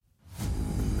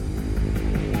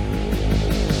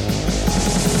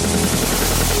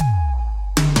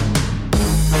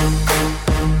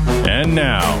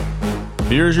now,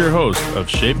 here's your host of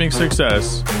Shaping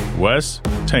Success, Wes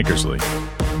Tankersley.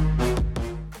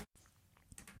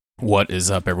 What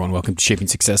is up, everyone? Welcome to Shaping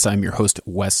Success. I'm your host,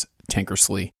 Wes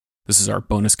Tankersley. This is our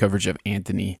bonus coverage of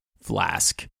Anthony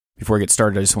Flask. Before I get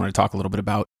started, I just want to talk a little bit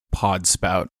about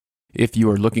Podspout. If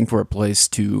you are looking for a place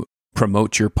to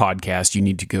promote your podcast, you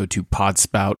need to go to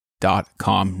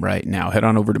podspout.com right now. Head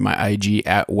on over to my IG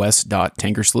at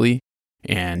wes.tankersley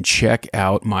and check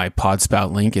out my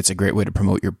Podspout link. It's a great way to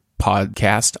promote your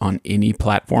podcast on any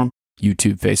platform,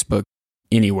 YouTube, Facebook,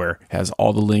 anywhere. It has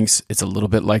all the links. It's a little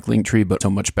bit like Linktree, but so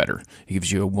much better. It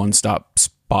gives you a one-stop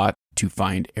spot to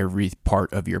find every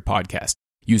part of your podcast.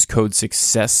 Use code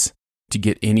SUCCESS to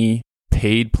get any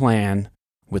paid plan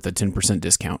with a 10%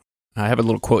 discount. I have a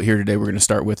little quote here today we're going to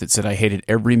start with. It said, "I hated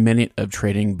every minute of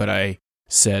trading, but I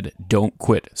said, don't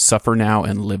quit. Suffer now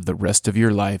and live the rest of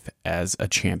your life as a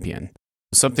champion."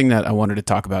 Something that I wanted to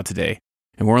talk about today,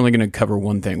 and we're only going to cover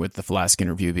one thing with the Flask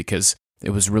interview because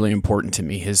it was really important to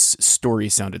me. His story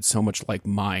sounded so much like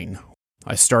mine.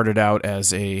 I started out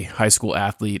as a high school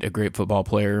athlete, a great football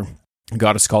player,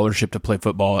 got a scholarship to play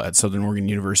football at Southern Oregon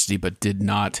University, but did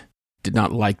not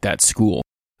like that school.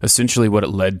 Essentially what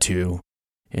it led to,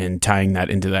 and tying that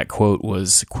into that quote,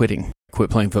 was quitting. Quit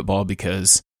playing football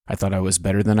because I thought I was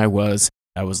better than I was.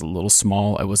 I was a little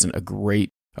small. I was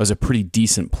a pretty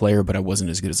decent player, but I wasn't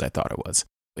as good as I thought I was.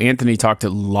 Anthony talked a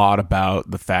lot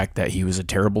about the fact that he was a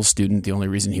terrible student. The only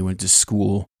reason he went to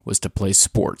school was to play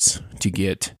sports, to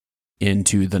get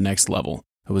into the next level.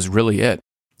 That was really it.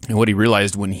 And what he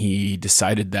realized when he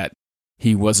decided that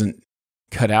he wasn't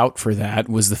cut out for that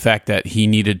was the fact that he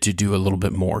needed to do a little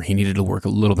bit more. He needed to work a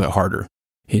little bit harder.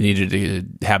 He needed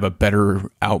to have a better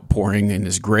outpouring in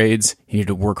his grades. He needed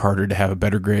to work harder to have a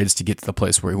better grades to get to the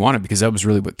place where he wanted, because that was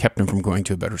really what kept him from going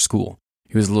to a better school.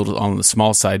 He was a little on the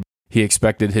small side. He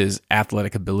expected his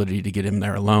athletic ability to get him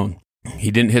there alone. He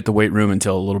didn't hit the weight room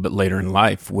until a little bit later in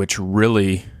life, which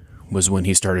really was when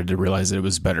he started to realize that it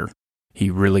was better. He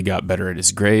really got better at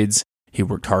his grades. He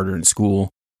worked harder in school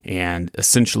and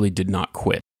essentially did not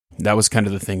quit. That was kind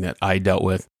of the thing that I dealt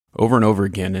with over and over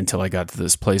again until I got to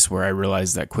this place where I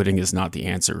realized that quitting is not the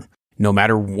answer. No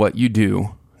matter what you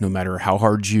do, no matter how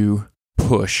hard you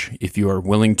push, if you are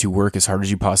willing to work as hard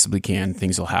as you possibly can,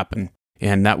 things will happen.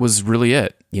 And that was really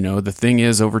it. You know, the thing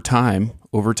is, over time,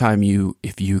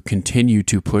 if you continue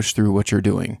to push through what you're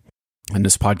doing, and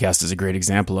this podcast is a great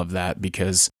example of that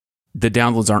because the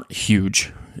downloads aren't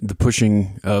huge. The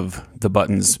pushing of the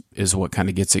buttons is what kind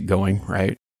of gets it going,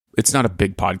 right? It's not a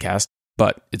big podcast,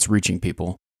 but it's reaching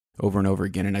people over and over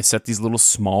again. And I set these little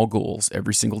small goals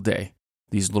every single day,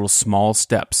 these little small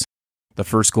steps. The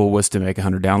first goal was to make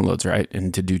 100 downloads, right?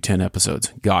 And to do 10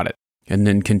 episodes. Got it. And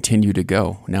then continue to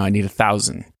go. Now I need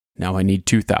 1,000. Now I need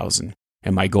 2,000.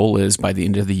 And my goal is by the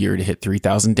end of the year to hit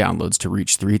 3,000 downloads, to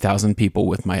reach 3,000 people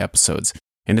with my episodes.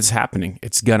 And it's happening.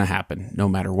 It's going to happen no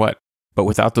matter what. But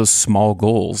without those small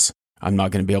goals, I'm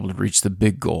not going to be able to reach the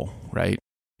big goal, right?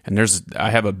 And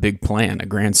I have a big plan, a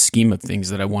grand scheme of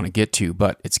things that I want to get to,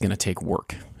 but it's going to take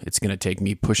work. It's going to take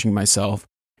me pushing myself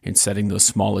and setting those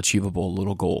small, achievable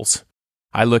little goals.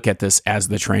 I look at this as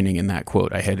the training in that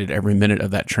quote. I hated every minute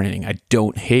of that training. I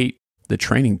don't hate the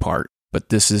training part, but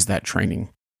this is that training.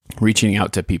 Reaching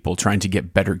out to people, trying to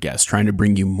get better guests, trying to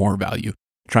bring you more value,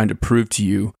 trying to prove to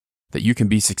you that you can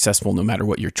be successful no matter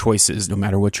what your choice is, no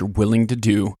matter what you're willing to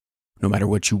do, no matter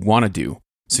what you want to do.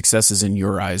 Success is in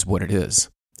your eyes what it is.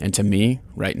 And to me,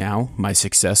 right now, my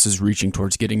success is reaching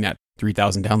towards getting that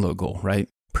 3,000 download goal, right?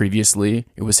 Previously,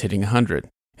 it was hitting 100,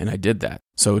 and I did that.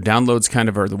 So downloads kind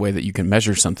of are the way that you can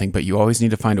measure something, but you always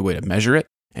need to find a way to measure it,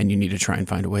 and you need to try and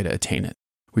find a way to attain it.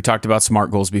 We talked about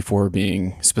SMART goals before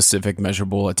being specific,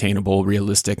 measurable, attainable,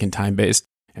 realistic, and time-based,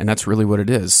 and that's really what it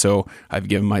is. So I've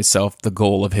given myself the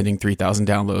goal of hitting 3,000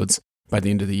 downloads by the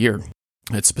end of the year.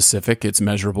 It's specific, it's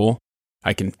measurable.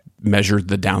 I can measure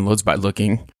the downloads by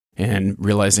looking and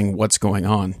realizing what's going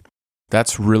on.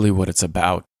 That's really what it's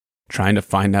about, trying to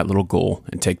find that little goal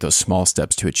and take those small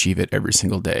steps to achieve it every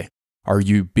single day. Are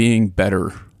you being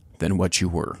better than what you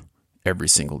were every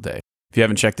single day? If you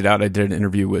haven't checked it out, I did an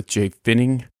interview with Jay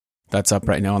Finning. That's up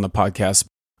right now on the podcast.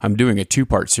 I'm doing a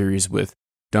 2-part series with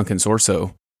Duncan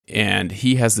Sorso, and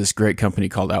he has this great company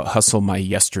called Out Hustle My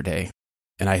Yesterday.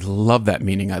 And I love that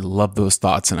meaning. I love those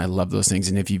thoughts and I love those things.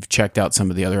 And if you've checked out some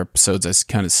of the other episodes, I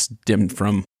kind of stemmed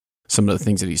from some of the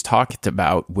things that he's talked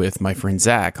about with my friend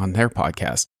Zach on their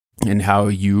podcast and how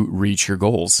you reach your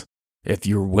goals. If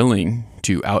you're willing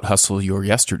to out hustle your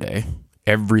yesterday,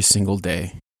 every single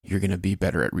day, you're going to be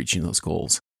better at reaching those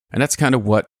goals. And that's kind of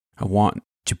what I want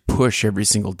to push every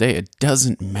single day. It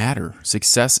doesn't matter.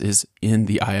 Success is in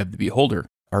the eye of the beholder.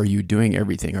 Are you doing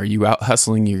everything? Are you out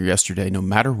hustling your yesterday, no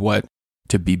matter what,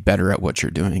 to be better at what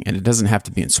you're doing? And it doesn't have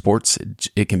to be in sports.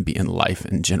 It can be in life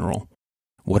in general.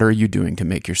 What are you doing to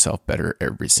make yourself better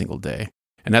every single day?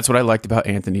 And that's what I liked about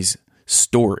Anthony's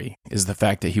story, is the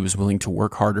fact that he was willing to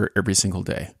work harder every single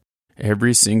day.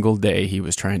 Every single day he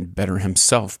was trying to better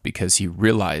himself because he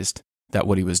realized that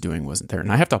what he was doing wasn't there.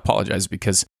 And I have to apologize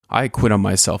because I quit on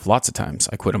myself lots of times.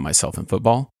 I quit on myself in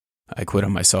football. I quit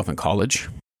on myself in college.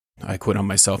 I quit on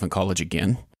myself in college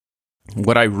again.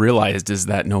 What I realized is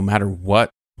that no matter what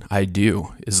I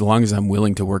do, as long as I'm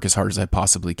willing to work as hard as I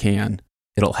possibly can,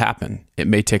 it'll happen. It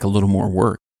may take a little more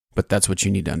work, but that's what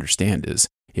you need to understand is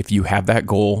if you have that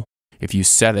goal, if you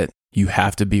set it, you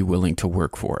have to be willing to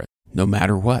work for it, no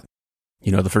matter what.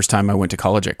 The first time I went to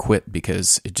college, I quit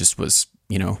because it just was,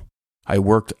 I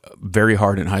worked very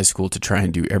hard in high school to try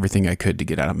and do everything I could to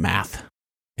get out of math.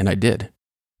 And I did.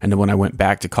 And then when I went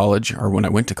to college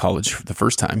for the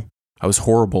first time, I was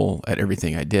horrible at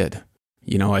everything I did.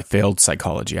 I failed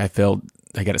psychology. I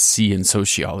got a C in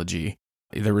sociology.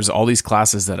 There was all these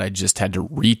classes that I just had to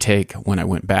retake when I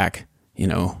went back,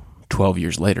 12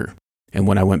 years later. And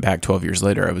when I went back 12 years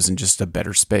later, I was in just a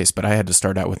better space. But I had to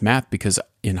start out with math because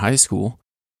in high school,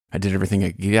 I did everything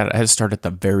I could get. I had to start at the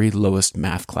very lowest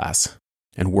math class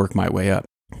and work my way up.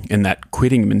 And that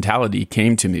quitting mentality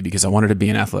came to me because I wanted to be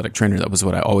an athletic trainer. That was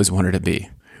what I always wanted to be.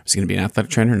 I was going to be an athletic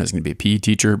trainer and I was going to be a PE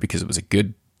teacher because it was a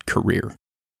good career.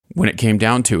 When it came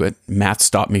down to it, math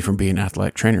stopped me from being an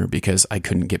athletic trainer because I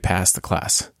couldn't get past the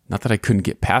class. Not that I couldn't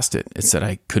get past it. It's that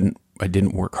I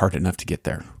didn't work hard enough to get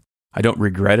there. I don't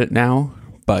regret it now,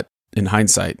 but in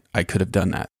hindsight, I could have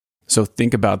done that. So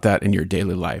think about that in your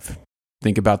daily life.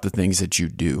 Think about the things that you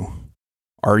do.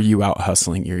 Are you out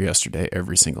hustling your yesterday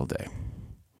every single day?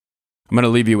 I'm going to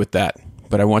leave you with that,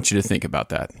 but I want you to think about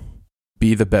that.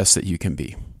 Be the best that you can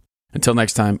be. Until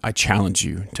next time, I challenge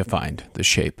you to find the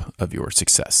shape of your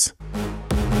success.